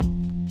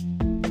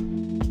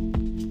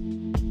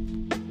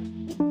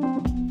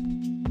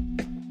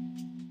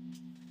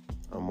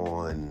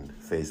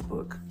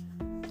Facebook.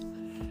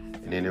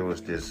 And then there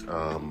was this,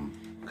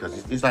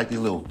 because it's like these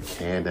little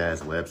canned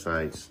ass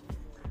websites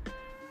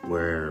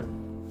where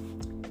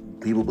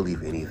people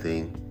believe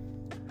anything.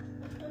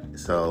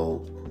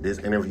 So this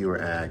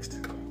interviewer asked,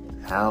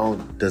 how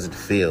does it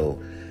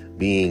feel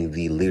being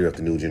the leader of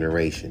the new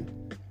generation?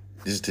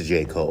 This is to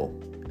Jcole.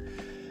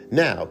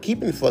 Now,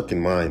 keep in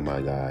fucking mind,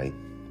 my guy,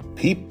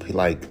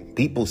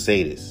 people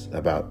say this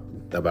about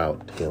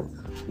him.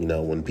 You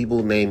know, when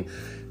people name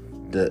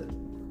the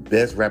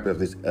best rapper of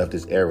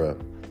this era,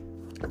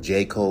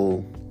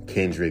 Jcole,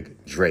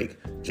 Kendrick, Drake.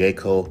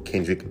 Jcole,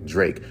 Kendrick,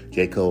 Drake.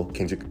 Jcole,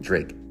 Kendrick,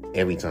 Drake.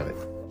 Every time.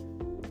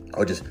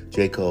 Or just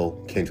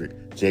Jcole,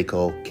 Kendrick.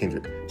 Jcole,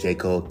 Kendrick.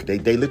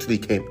 Jcole. They literally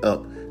came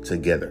up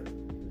together.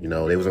 You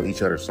know, they was on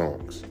each other's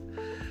songs.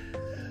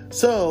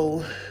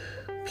 So,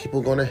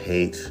 people gonna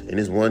hate. And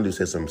this one dude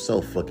said something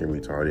so fucking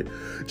retarded.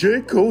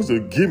 J. Cole's a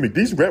gimmick.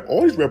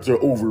 All these rappers are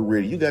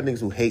overrated. You got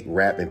niggas who hate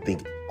rap and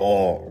think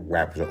all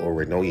rappers are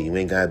overrated. No, you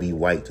ain't gotta be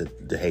white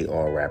to hate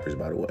all rappers,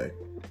 by the way.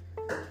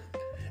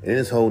 And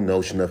this whole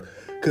notion of,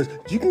 because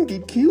you can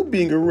get killed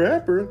being a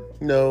rapper.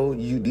 No,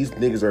 these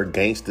niggas are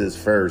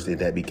gangsters first and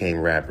that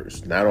became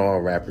rappers. Not all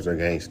rappers are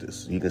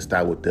gangsters. You can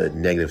stop with the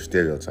negative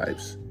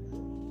stereotypes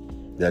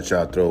that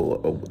y'all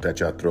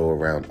throw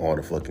around all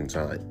the fucking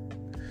time.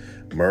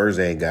 Murs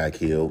ain't got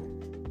killed.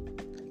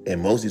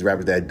 And most of these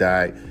rappers that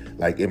died,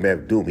 like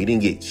MF Doom, he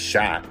didn't get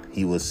shot.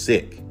 He was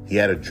sick. He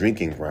had a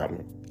drinking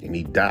problem and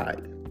he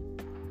died.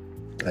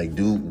 Like,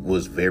 dude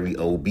was very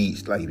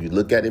obese. Like, if you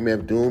look at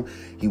MF Doom,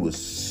 he was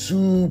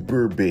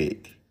super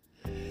big.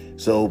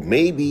 So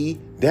maybe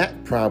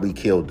that probably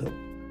killed him.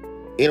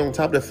 And on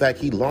top of the fact,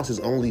 he lost his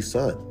only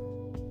son.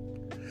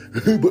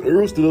 But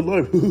Earl's still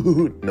alive.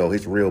 No,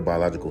 his real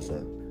biological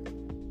son.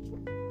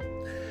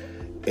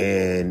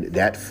 And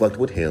that fucked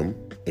with him.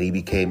 And he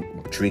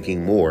became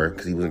drinking more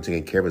because he wasn't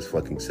taking care of his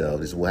fucking self.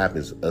 This is what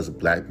happens. Us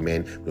black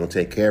men, we don't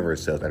take care of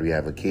ourselves. After we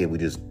have a kid, we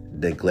just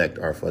neglect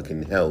our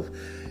fucking health.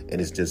 And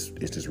it's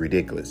just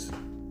ridiculous.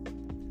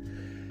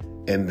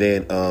 And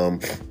then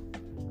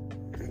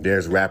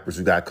there's rappers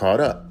who got caught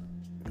up.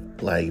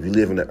 Like, if you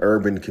live in the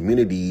urban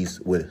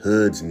communities with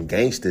hoods and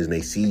gangsters and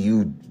they see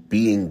you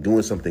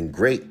doing something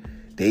great,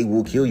 they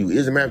will kill you. It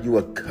doesn't matter if you're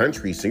a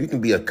country singer. You can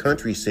be a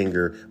country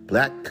singer,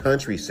 black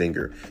country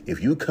singer.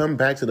 If you come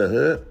back to the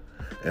hood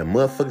and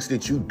motherfuckers see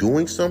that you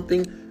doing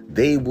something,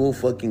 they will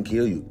fucking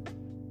kill you.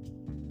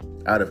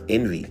 Out of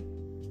envy.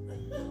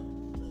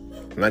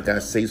 Like I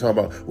say, talk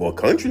about, well,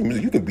 country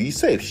music, you can be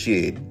safe.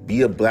 Shit,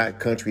 be a black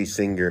country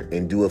singer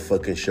and do a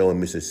fucking show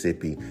in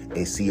Mississippi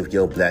and see if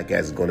your black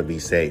ass is going to be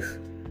safe.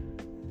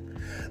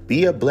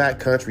 Be a black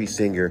country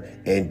singer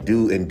and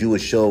do a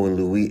show in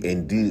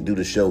do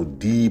the show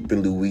deep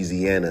in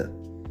Louisiana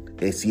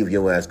and see if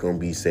your ass going to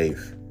be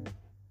safe.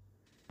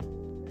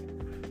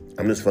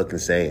 I'm just fucking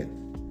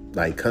saying.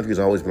 Like, country's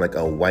always been like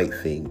a white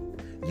thing.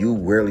 You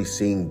rarely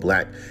seen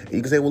black. And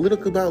you can say, well,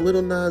 look about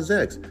Lil Nas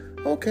X.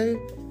 Okay.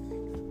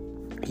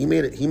 He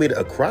made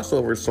a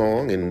crossover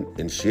song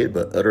and shit,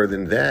 but other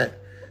than that,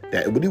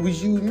 but it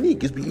was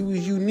unique. It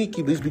was unique.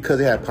 It's because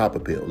it had pop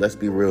appeal. Let's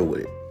be real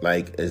with it.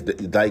 Like as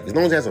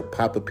long as it has a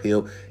pop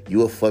appeal, you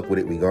will fuck with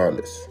it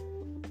regardless.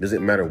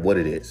 Doesn't matter what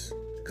it is,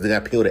 because it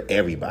got appeal to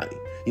everybody.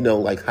 You know,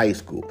 like high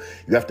school,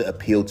 you have to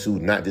appeal to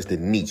not just the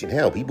niche. And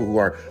hell, people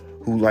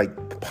who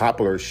like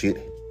popular shit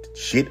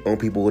on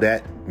people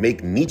that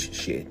make niche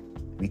shit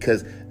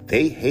because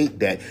they hate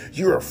that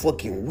you're a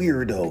fucking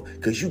weirdo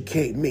because you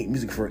can't make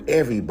music for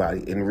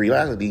everybody. In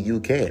reality, you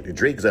can.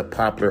 Drake is a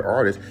popular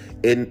artist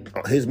and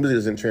his music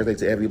doesn't translate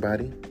to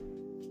everybody.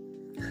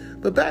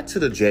 But back to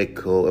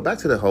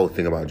the whole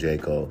thing about J.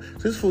 Cole.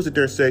 So this fool sit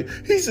there and say,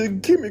 he's a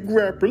gimmick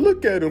rapper.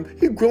 Look at him.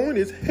 He's growing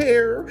his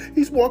hair.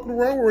 He's walking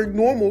around wearing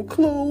normal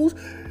clothes.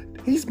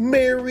 He's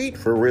married.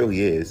 For real,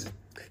 he is.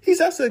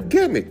 That's a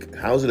gimmick.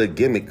 How's it a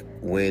gimmick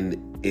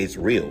when it's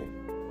real?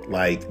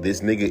 Like,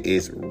 this nigga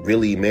is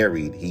really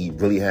married. He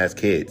really has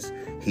kids.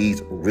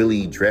 He's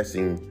really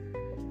dressing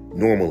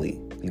normally.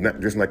 He's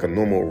not dressing like a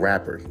normal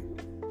rapper.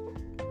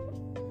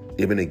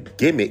 It'd been a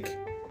gimmick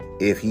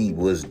if he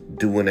was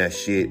doing that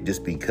shit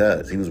just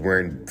because. He was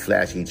wearing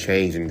flashy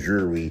chains and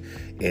jewelry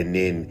and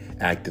then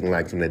acting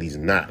like something that he's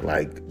not.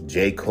 Like,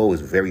 J. Cole is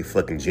very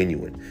fucking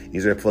genuine.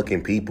 These are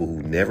fucking people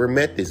who never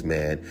met this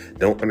man,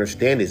 don't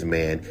understand this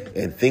man,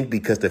 and think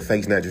because the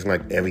fake's not just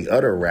like every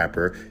other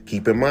rapper.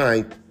 Keep in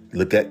mind,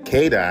 look at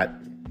K-Dot.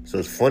 So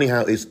it's funny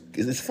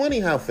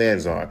how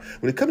fans are.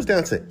 When it comes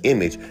down to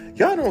image,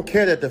 y'all don't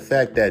care that the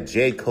fact that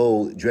J.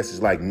 Cole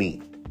dresses like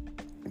me.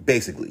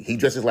 Basically, he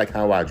dresses like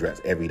how I dress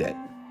every day.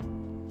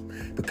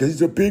 Because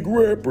he's a big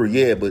rapper.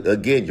 Yeah, but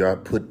again, y'all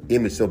put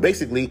image. So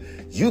basically,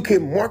 you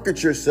can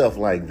market yourself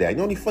like that. You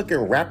know how many fucking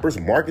rappers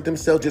market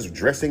themselves just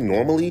dressing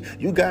normally?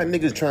 You got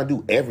niggas trying to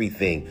do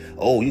everything.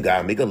 Oh, you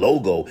gotta make a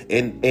logo.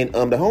 And the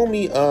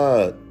homie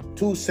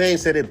Toussaint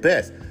said it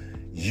best.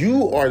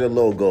 You are the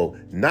logo,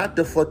 not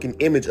the fucking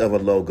image of a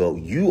logo.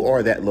 You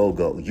are that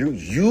logo.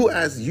 You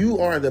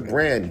are the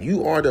brand.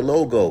 You are the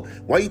logo.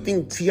 Why you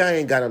think T.I.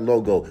 ain't got a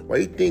logo? Why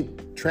you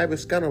think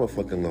Travis Scott have a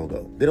fucking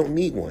logo? They don't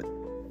need one.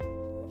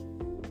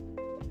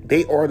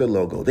 They are the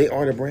logo. They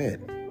are the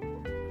brand.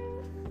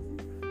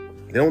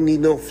 They don't need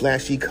no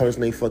flashy colors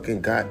in they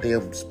fucking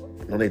goddamn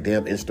on their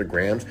damn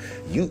Instagrams.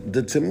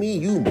 To me,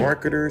 you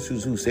marketers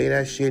who say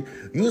that shit,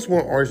 you just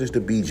want artists to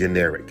be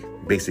generic,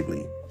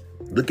 basically.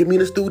 Look at me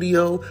in the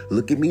studio.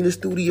 Look at me in the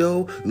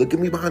studio. Look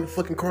at me behind the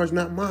fucking cars,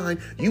 not mine.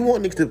 You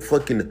want niggas to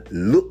fucking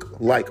look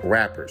like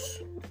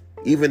rappers.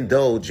 Even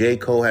though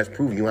Jcole has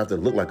proven you don't have to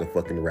look like a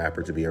fucking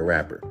rapper to be a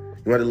rapper.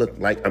 You don't have to look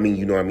like,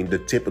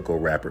 the typical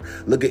rapper.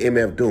 Look at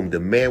MF Doom.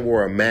 The man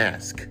wore a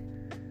mask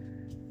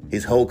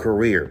his whole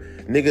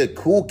career. Nigga,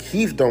 Kool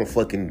Keith don't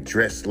fucking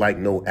dress like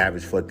no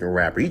average fucking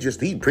rapper.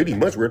 He pretty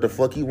much wear the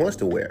fuck he wants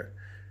to wear.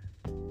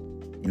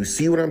 You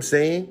see what I'm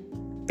saying?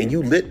 And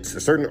you let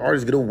certain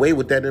artists get away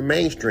with that in the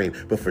mainstream.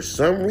 But for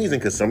some reason,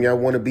 because some of y'all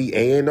want to be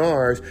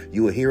A&Rs,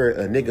 you will hear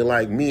a nigga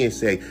like me and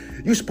say,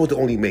 you're supposed to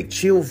only make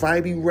chill,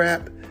 vibey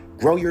rap,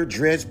 grow your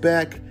dreads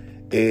back,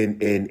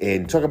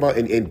 and talk about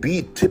and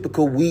be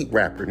typical weed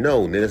rapper.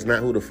 No, that's not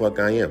who the fuck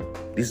I am.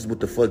 This is what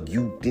the fuck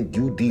you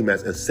deem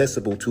as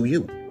accessible to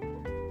you.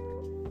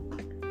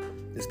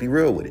 Let's be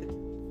real with it.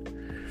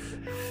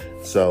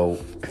 So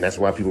that's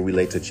why people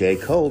relate to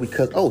Jcole,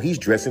 because, he's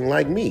dressing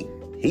like me.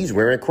 He's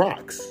wearing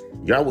Crocs.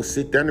 Y'all will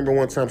sit there. I remember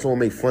one time someone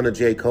made fun of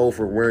Jcole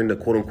for wearing the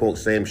quote-unquote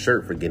same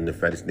shirt, forgetting the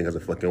fact this nigga's a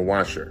fucking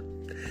washer.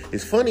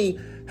 It's funny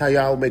how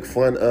y'all make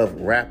fun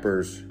of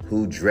rappers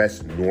who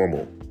dress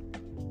normal.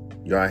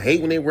 Y'all hate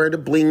when they wear the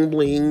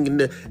bling-bling and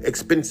the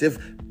expensive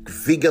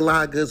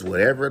figalagas,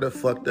 whatever the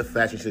fuck the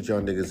fashion shit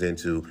y'all niggas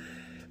into.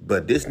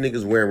 But this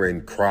nigga's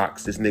wearing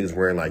Crocs. This nigga's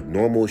wearing like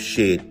normal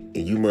shit. And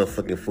you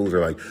motherfucking fools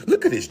are like,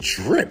 look at his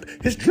drip.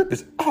 His drip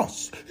is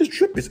us. His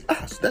drip is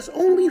us. That's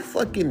only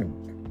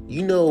fucking,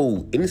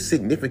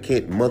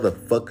 insignificant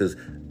motherfuckers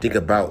think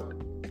about,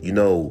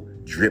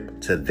 drip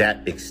to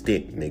that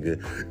extent,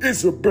 nigga.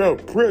 It's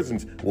about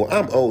presence. Well,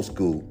 I'm old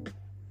school.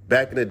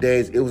 Back in the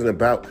days, it wasn't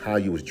about how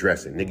you was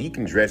dressing. Nigga, you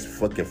can dress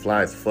fucking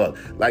fly as fuck.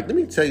 Like, let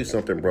me tell you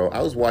something, bro.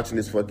 I was watching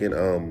this fucking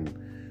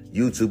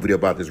YouTube video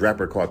about this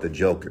rapper called The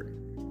Joker.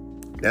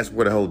 That's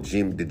where the whole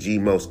the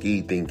G-Mo Ski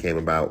thing came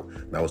about.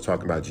 And I was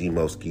talking about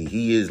G-Mo Ski.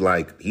 He's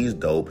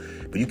dope,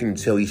 but you can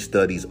tell he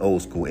studies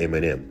old school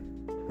Eminem.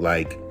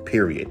 Like,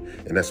 period.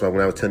 And that's why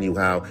when I was telling you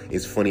how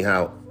it's funny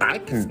how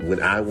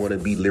when I want to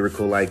be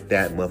lyrical like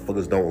that,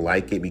 motherfuckers don't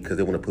like it because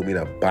they want to put me in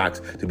a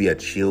box to be a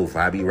chill,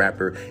 vibey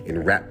rapper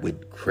and rap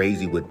with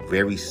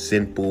very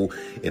simple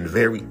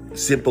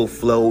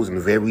flows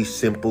and very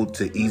simple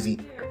to easy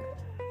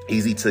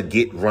to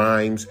get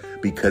rhymes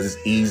because it's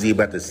easy,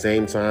 but at the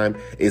same time,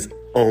 it's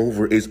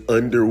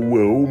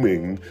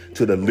underwhelming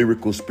to the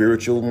lyrical,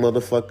 spiritual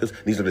motherfuckers.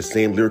 These are the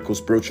same lyrical,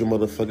 spiritual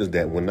motherfuckers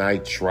that when I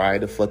try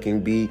to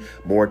fucking be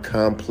more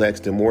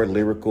complex and more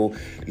lyrical,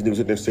 these niggas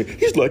sit there and say,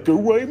 he's like a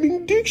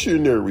rhyming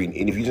dictionary.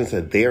 And if you just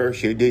said they're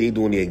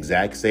doing the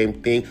exact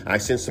same thing, I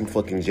sense some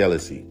fucking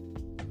jealousy.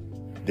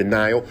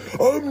 Denial.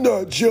 I'm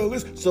not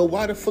jealous. So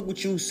why the fuck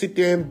would you sit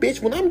there and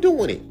bitch when I'm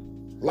doing it?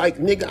 Like,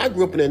 nigga, I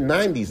grew up in the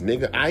 90s,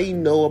 nigga. I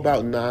know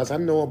about Nas. I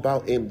know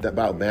about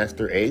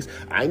Master Ace.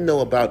 I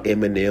know about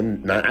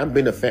Eminem. Now, I've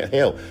been a fan.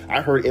 Hell,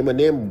 I heard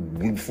Eminem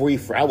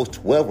before I was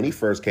 12 when he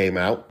first came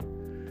out.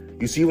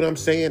 You see what I'm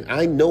saying?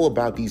 I know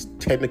about these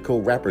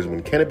technical rappers.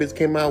 When Cannabis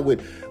came out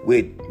with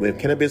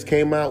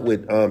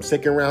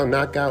Second Round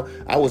Knockout,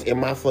 I was in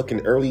my fucking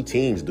early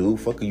teens, dude.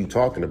 Fuck are you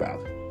talking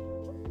about?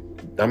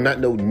 I'm not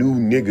no new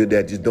nigga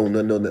that just don't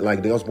know.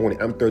 Like, I was born,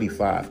 I'm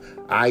 35.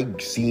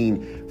 I've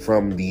seen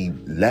from the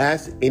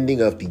last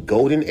ending of the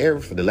golden era,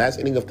 from the last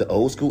ending of the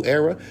old school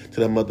era to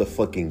the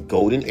motherfucking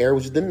golden era,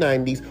 which is the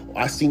 90s.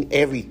 I seen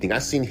everything. I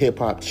seen hip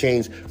hop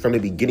change from the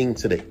beginning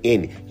to the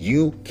end.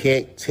 You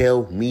can't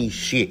tell me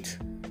shit.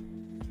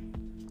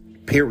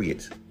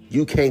 Period.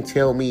 You can't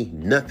tell me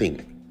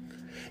nothing.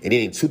 And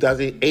then in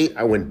 2008,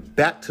 I went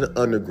back to the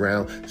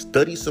underground,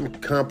 studied some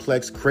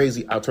complex,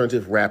 crazy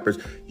alternative rappers.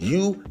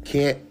 You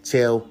can't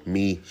tell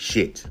me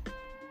shit.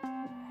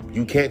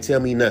 You can't tell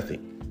me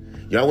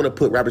nothing. Y'all want to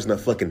put rappers in a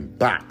fucking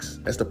box.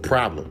 That's the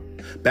problem.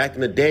 Back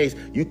in the days,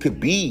 you could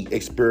be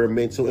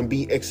experimental and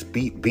be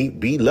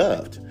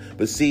loved.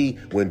 But see,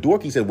 when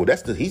Dorky said, well,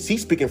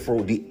 he's speaking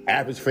for the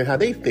average fan, how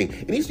they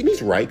think. And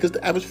he's right, because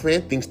the average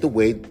fan thinks the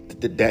way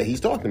that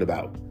he's talking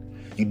about.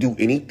 You do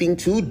anything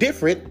too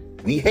different,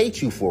 we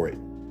hate you for it.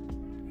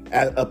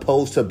 As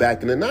opposed to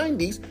back in the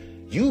 90s,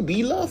 you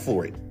be loved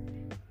for it.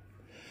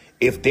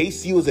 If they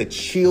see you as a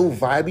chill,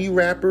 vibey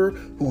rapper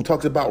who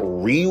talks about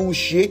real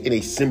shit in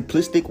a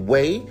simplistic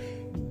way,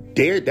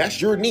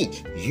 that's your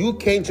niche. You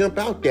can't jump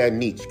out that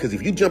niche. Because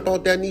if you jump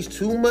out that niche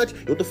too much,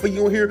 what the fuck you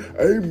don't hear?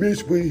 I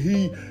miss when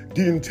he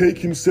didn't take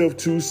himself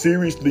too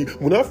seriously.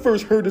 When I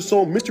first heard the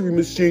song Mystery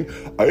Machine,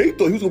 I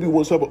thought he was going to be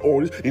one type of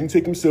artist that didn't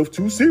take himself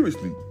too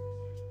seriously.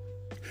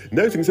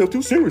 Now he's taking himself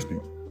too seriously.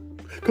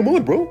 Come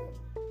on, bro.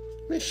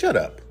 Man, shut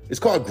up. It's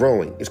called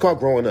growing. It's called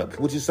growing up,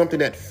 which is something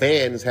that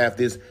fans have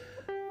this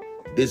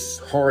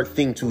hard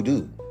thing to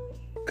do.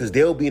 Because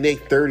they'll be in their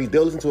 30s.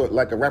 They'll listen to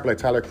a rapper like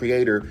Tyler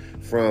Creator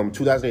from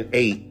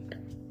 2008.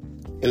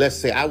 And let's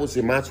say I was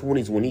in my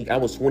 20s I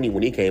was 20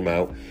 when he came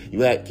out.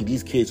 You had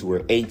these kids who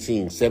were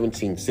 18,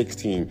 17,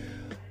 16,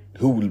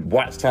 who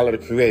watched Tyler, the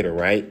Creator,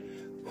 right?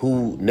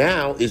 Who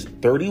now is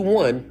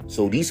 31.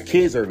 So these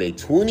kids are in their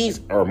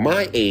 20s or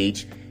my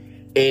age,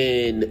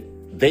 and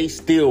they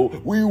still,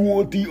 we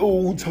want the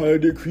old Tyler,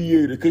 the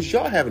Creator, because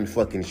y'all haven't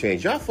fucking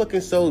changed. Y'all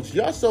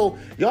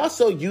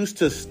so used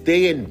to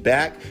staying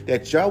back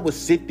that y'all would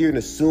sit there and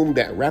assume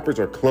that rappers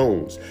are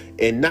clones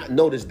and not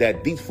notice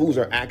that these fools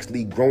are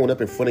actually growing up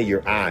in front of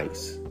your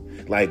eyes.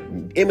 Like,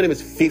 Eminem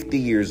is 50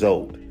 years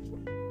old,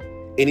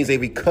 and he's a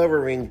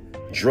recovering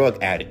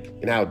drug addict.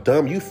 And how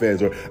dumb you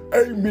fans are.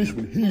 I miss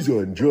when he's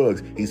on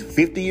drugs. He's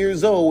 50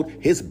 years old.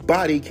 His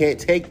body can't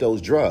take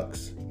those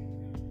drugs.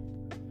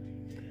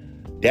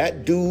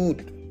 That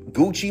dude,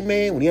 Gucci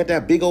Man, when he had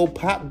that big old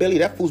pot belly,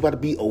 that fool's about to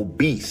be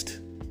obese.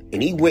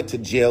 And he went to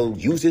jail,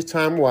 used his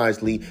time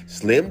wisely,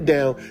 slimmed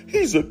down.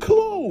 He's a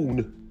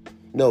clone.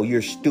 No,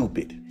 you're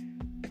stupid.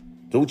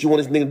 So what you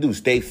want this nigga to do?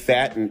 Stay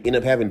fat and end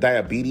up having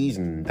diabetes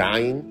and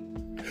dying?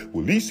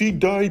 Well, at least he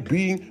died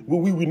being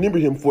what we remember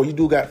him for. You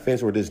do got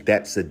fans who are just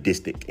that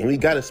sadistic. And we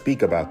got to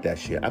speak about that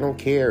shit. I don't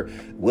care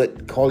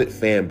call it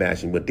fan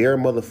bashing, but there are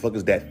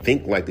motherfuckers that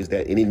think like this,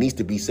 and it needs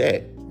to be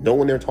said. No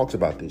one there talks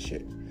about this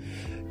shit.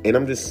 And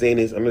I'm just saying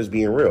this, I'm just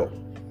being real.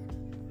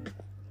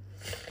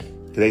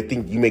 They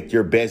think you make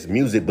your best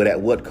music, but at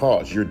what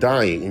cost? You're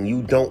dying, and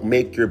you don't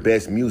make your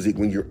best music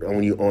when you're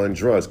on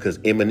drugs, because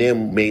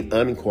Eminem made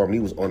Encore when he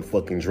was on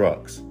fucking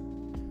drugs.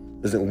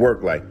 Doesn't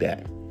work like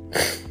that.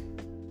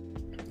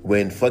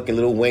 When fucking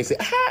Lil Wayne said,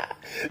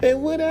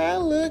 and what I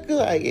look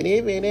like, and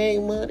if it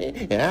ain't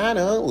money, and I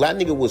don't. That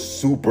nigga was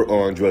super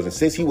on drugs, and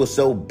since he was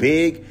so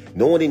big,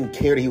 no one didn't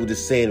care that he was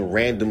just saying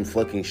random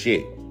fucking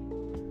shit.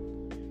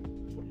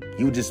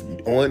 He was just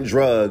on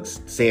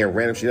drugs, saying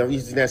random shit. You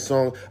see that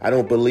song, I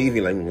Don't Believe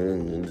You,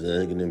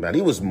 like,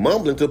 he was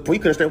mumbling to the point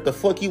you couldn't understand what the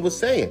fuck he was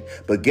saying.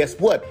 But guess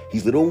what?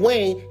 He's Lil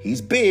Wayne,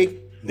 he's big,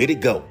 let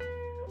it go.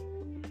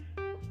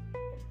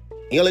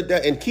 You know, let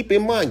that, and keep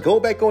in mind, go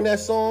back on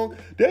that song,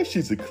 that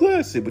shit's a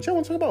classic. But y'all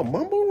want to talk about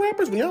mumble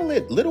rappers when y'all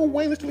let Lil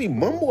Wayne literally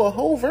mumble a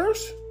whole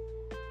verse?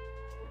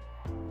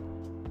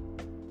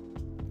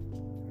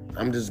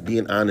 I'm just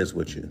being honest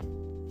with you.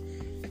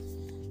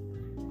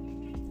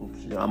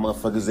 Y'all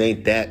motherfuckers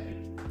ain't that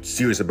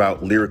serious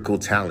about lyrical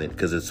talent,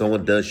 because if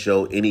someone does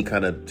show any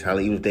kind of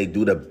talent, even if they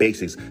do the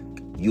basics,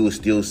 you will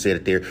still say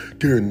that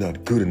they're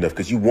not good enough,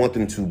 because you want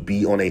them to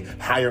be on a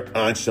higher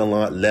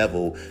echelon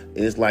level. And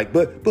it's like,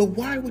 but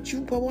why would you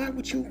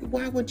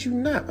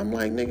not? I'm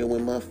like, nigga,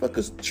 when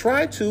motherfuckers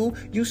try to,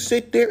 you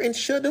sit there and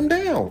shut them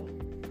down.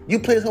 You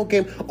play this whole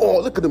game,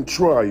 oh, look at them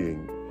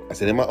trying. I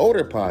said in my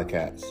older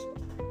podcasts,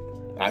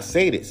 I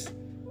say this.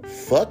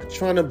 Fuck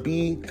trying to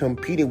be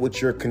competing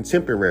with your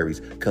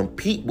contemporaries.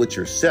 Compete with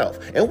yourself.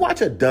 And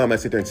watch a dumbass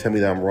sit there and tell me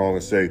that I'm wrong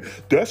and say,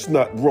 that's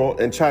not wrong,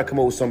 and try to come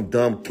up with some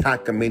dumb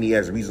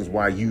cockamamie reasons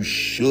why you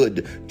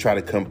should try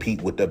to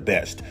compete with the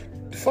best.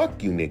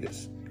 Fuck you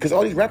niggas. Because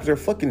all these rappers are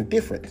fucking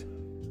different.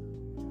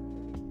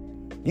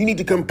 You need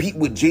to compete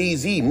with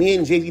Jay-Z. Me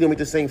and Jay-Z don't make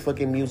the same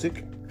fucking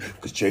music.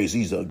 Because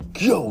Jay-Z's a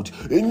goat,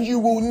 and you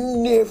will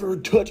never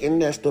touch.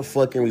 And that's the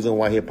fucking reason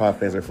why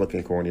hip-hop fans are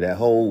fucking corny. That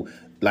whole,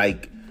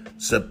 like,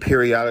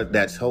 superiority,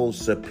 that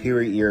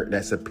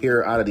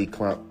superiority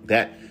clump,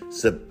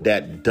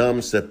 that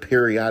dumb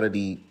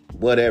superiority,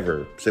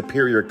 whatever,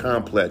 superior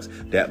complex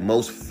that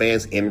most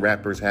fans and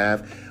rappers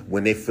have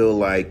when they feel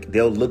like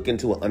they'll look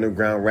into an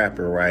underground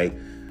rapper, right?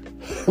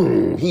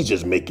 He's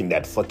just making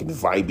that fucking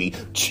vibey,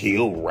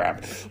 chill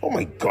rap. Oh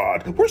my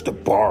God, where's the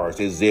bars?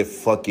 As if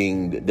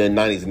fucking the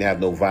 90s didn't have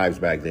no vibes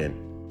back then.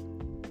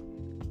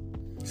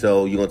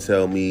 So you gonna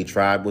tell me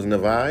Tribe wasn't a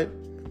vibe?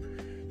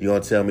 You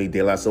gonna tell me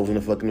De La Soul wasn't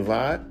a fucking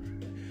vibe?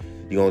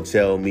 You gonna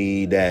tell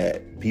me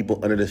that People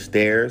Under the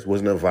Stairs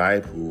wasn't a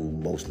vibe? Who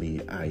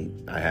mostly I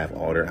have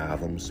all their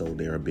albums, so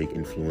they're a big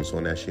influence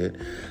on that shit.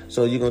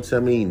 So you gonna tell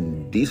me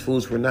these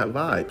fools were not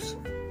vibes?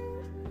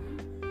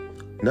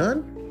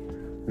 None?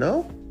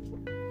 No?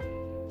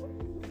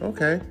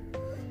 Okay.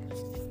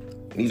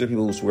 These are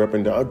people who swear up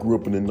and down, I grew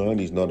up in the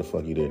 90s. No, the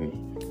fuck you didn't.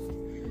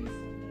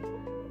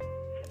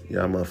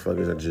 Y'all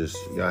motherfuckers are just,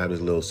 y'all have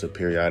this little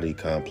superiority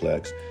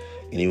complex.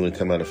 And even when it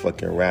comes out of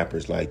fucking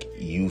rappers, like,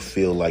 you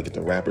feel like if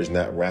the rapper's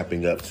not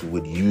rapping up to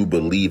what you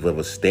believe of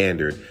a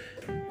standard,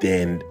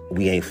 then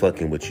we ain't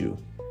fucking with you.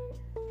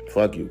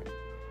 Fuck you.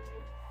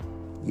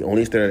 The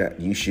only standard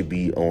that you should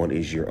be on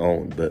is your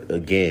own. But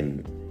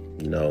again,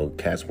 you know,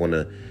 cats want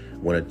to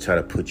try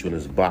to put you in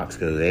this box,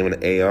 because it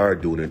ain't when AR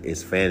doing it,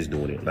 it's fans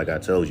doing it. Like I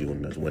told you,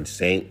 when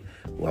Saint,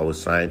 who I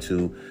was signed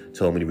to,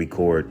 told me to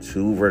record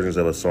 2 versions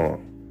of a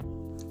song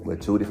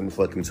with 2 different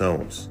fucking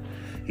tones.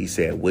 He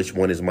said, which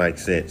one is Mike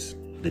Sense?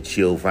 The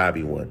chill,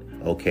 vibey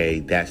one. Okay,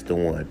 that's the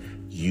one.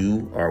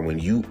 When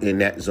you in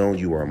that zone,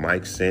 you are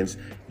Mike Sense.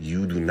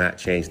 You do not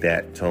change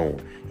that tone.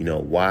 You know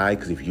why?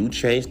 Because if you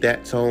change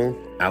that tone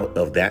out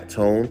of that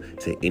tone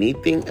to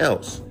anything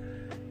else,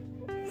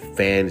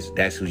 fans,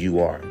 that's who you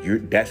are.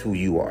 That's who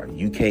you are.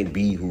 You can't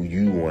be who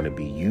you want to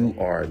be.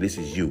 This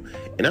is you.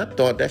 And I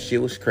thought that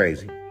shit was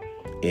crazy.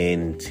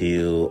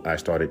 until I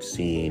started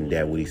seeing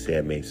that what he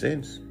said made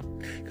sense.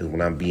 Because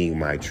when I'm being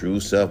my true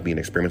self, being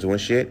experimental and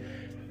shit,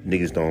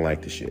 niggas don't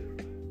like the shit.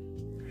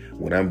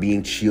 When I'm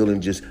being chill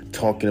and just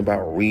talking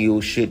about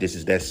real shit,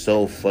 that's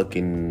so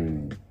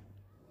fucking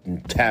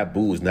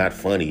taboo, is not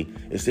funny.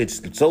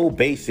 It's so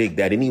basic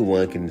that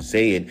anyone can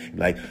say it.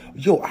 Like,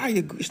 yo, I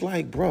agree. It's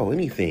like, bro,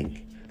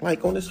 anything.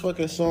 Like on this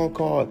fucking song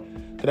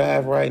that I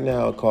have right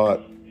now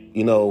called,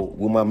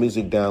 with my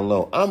music down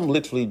low, I'm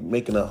literally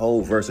making a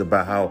whole verse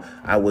about how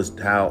I was in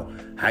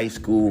high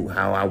school,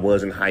 how I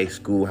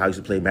used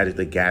to play Magic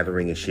the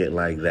Gathering and shit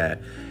like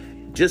that.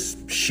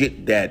 Just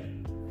shit that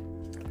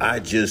I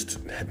just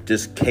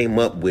came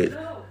up with.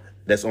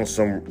 That's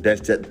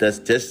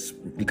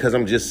just because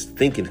I'm just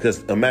thinking.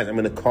 Because imagine I'm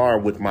in a car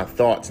with my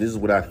thoughts. This is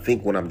what I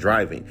think when I'm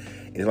driving.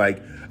 It's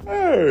like,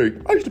 hey,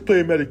 I used to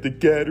play Magic the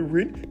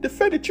Gathering. The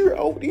fact that you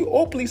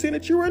openly saying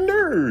that you're a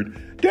nerd,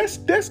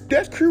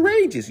 that's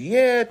courageous.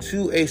 Yeah,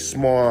 to a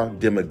small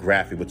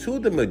demographic, but to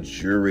the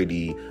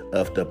majority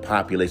of the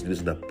population, this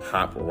is the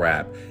pop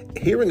rap.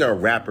 Hearing a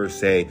rapper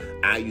say,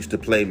 I used to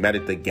play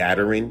Magic the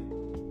Gathering,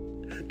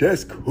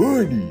 that's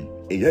corny.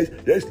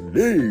 That's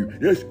lame.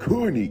 That's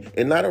corny.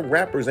 And a lot of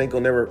rappers ain't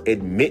gonna never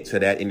admit to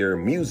that in their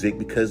music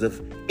because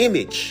of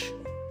image.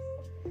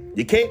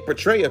 You can't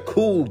portray a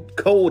cool,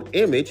 cold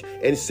image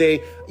and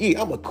say, yeah,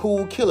 I'm a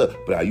cool killer,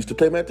 but I used to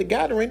play Magic the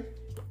Gathering.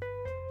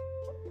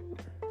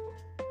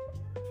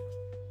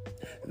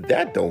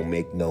 That don't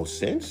make no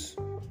sense.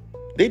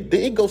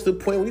 It goes to the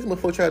point where these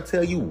motherfuckers try to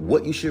tell you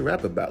what you should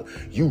rap about.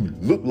 You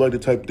look like the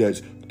type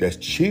that's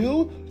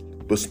chill,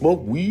 but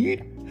smoke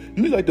weed.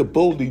 You like the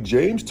Boldy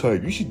James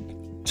type. You should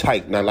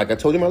type. Now, like I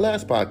told you in my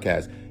last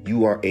podcast,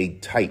 you are a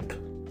type.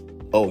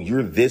 Oh,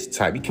 you're this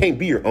type. You can't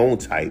be your own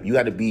type. You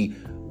got to be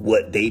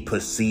what they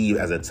perceive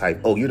as a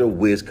type. Oh, you're the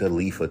Wiz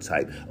Khalifa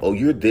type. Oh,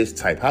 you're this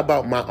type. How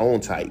about my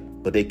own type?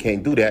 But they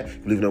can't do that.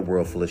 You live in a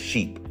world full of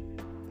sheep.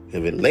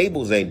 If it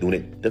labels ain't doing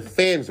it, the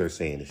fans are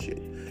saying the shit.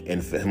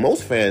 And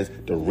most fans,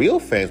 the real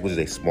fans, which is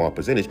a small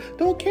percentage,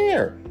 don't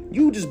care.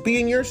 You just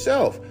being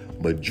yourself.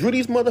 Majority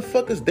of these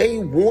motherfuckers, they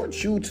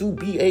want you to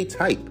be a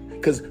type.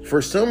 Because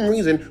for some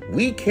reason,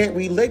 we can't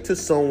relate to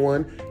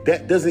someone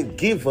that doesn't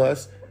give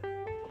us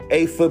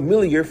a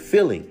familiar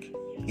feeling.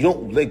 You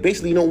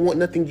don't want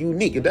nothing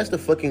unique. If that's the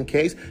fucking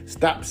case,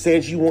 stop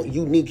saying you want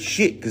unique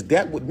shit. Because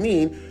that would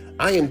mean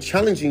I am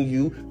challenging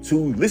you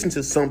to listen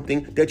to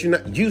something that you're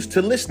not used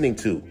to listening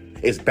to.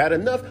 It's bad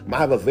enough I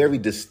have a very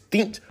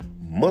distinct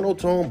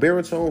monotone,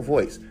 baritone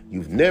voice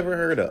you've never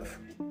heard of.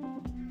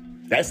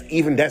 That's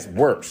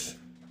worse.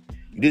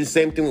 You did the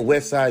same thing with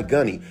West Side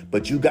Gunny,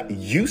 but you got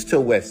used to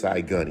West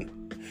Side Gunny.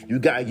 You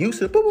got used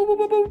to boom, boom,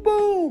 boom, boom,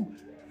 boom.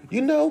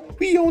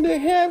 We on the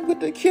head with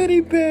the kitty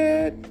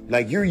bed.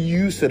 Like, you're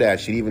used to that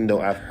shit, even though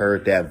I've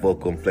heard that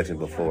vocal inflection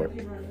before.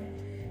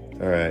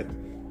 All right.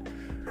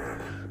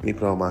 Let me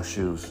put on my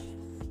shoes.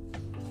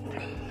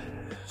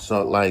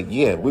 So, like,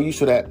 yeah, we're used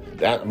to that.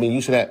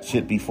 Used to that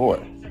shit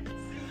before.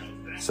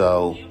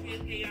 So,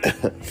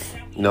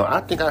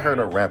 I think I heard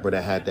a rapper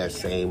that had that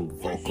same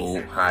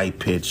vocal,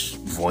 high-pitched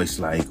voice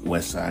like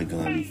West Side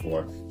Gun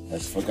before. I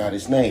just forgot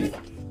his name.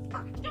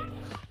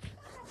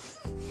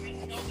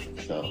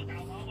 So,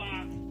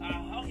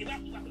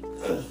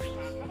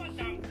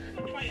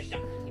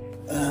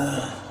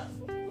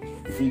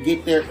 if you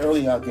get there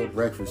early, I'll get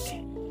breakfast.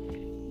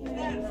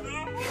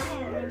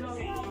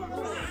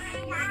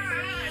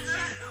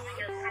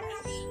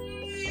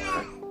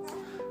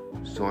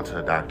 Just going to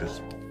the doctor's.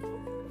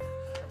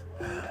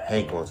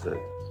 Hate going to the...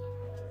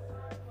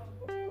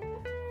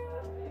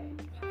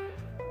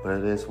 But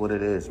it is what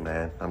it is,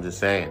 man. I'm just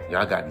saying.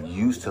 Y'all got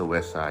used to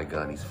West Side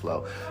Gunny's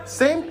flow.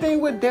 Same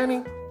thing with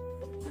Danny.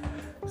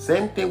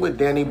 Same thing with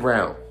Danny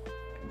Brown.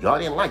 Y'all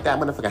didn't like that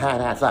motherfucker high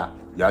ass up.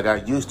 Y'all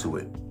got used to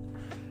it.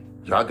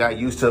 Y'all got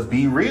used to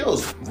Be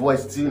Real's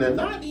voice in the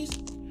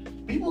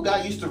 90s. People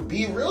got used to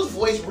Be Real's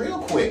voice real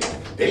quick.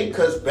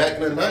 Because back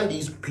in the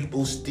 90s,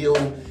 people still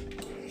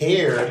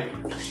cared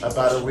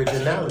about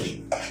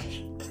originality.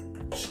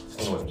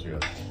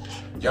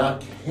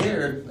 Y'all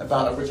cared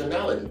about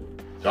originality.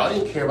 Y'all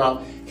didn't care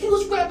about, he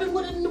was rapping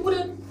with a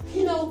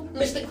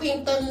Mr.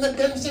 Green Thumb, the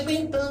guns and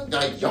Green Thumb.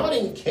 Like, y'all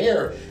didn't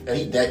care.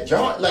 Like,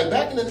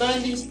 back in the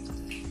 90s,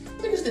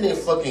 niggas didn't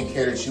fucking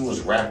care that you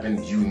was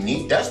rapping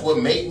unique. That's what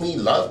made me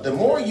love. The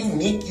more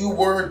unique you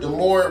were, the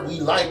more we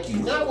like you.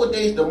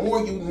 Nowadays, the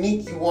more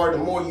unique you are, the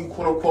more you,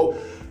 quote unquote,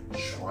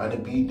 trying to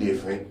be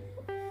different,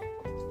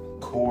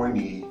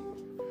 corny,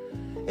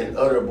 and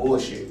utter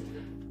bullshit.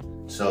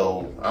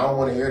 So, I don't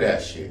want to hear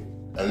that shit.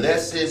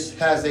 Unless it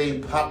has a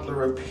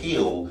popular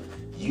appeal,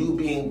 you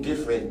being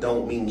different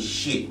don't mean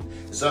shit.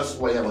 So that's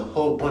why you have a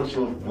whole bunch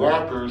of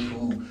rappers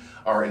who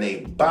are in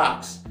a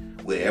box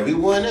with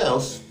everyone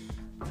else.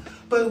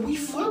 But we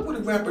fuck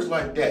with rappers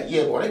like that.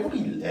 Yeah, but are they going to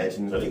be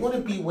legends? Are they going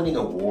to be winning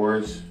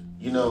awards?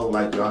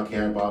 Like y'all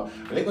care about?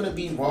 Are they going to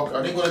be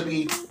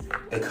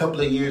a couple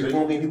of years, are they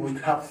going to be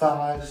people's top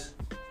fives?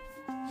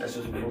 That's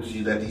just proves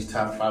you that these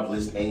top five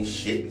lists ain't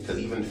shit. Because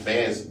even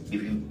fans, if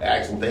you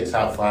ask them what their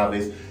top five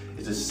is,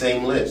 it's the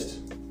same list.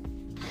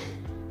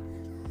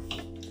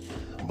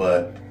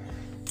 But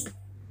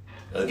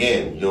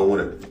again, you don't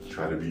want to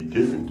try to be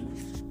different.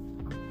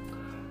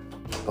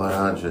 But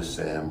I'm just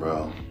saying,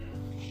 bro.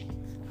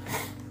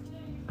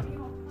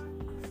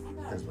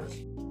 That's my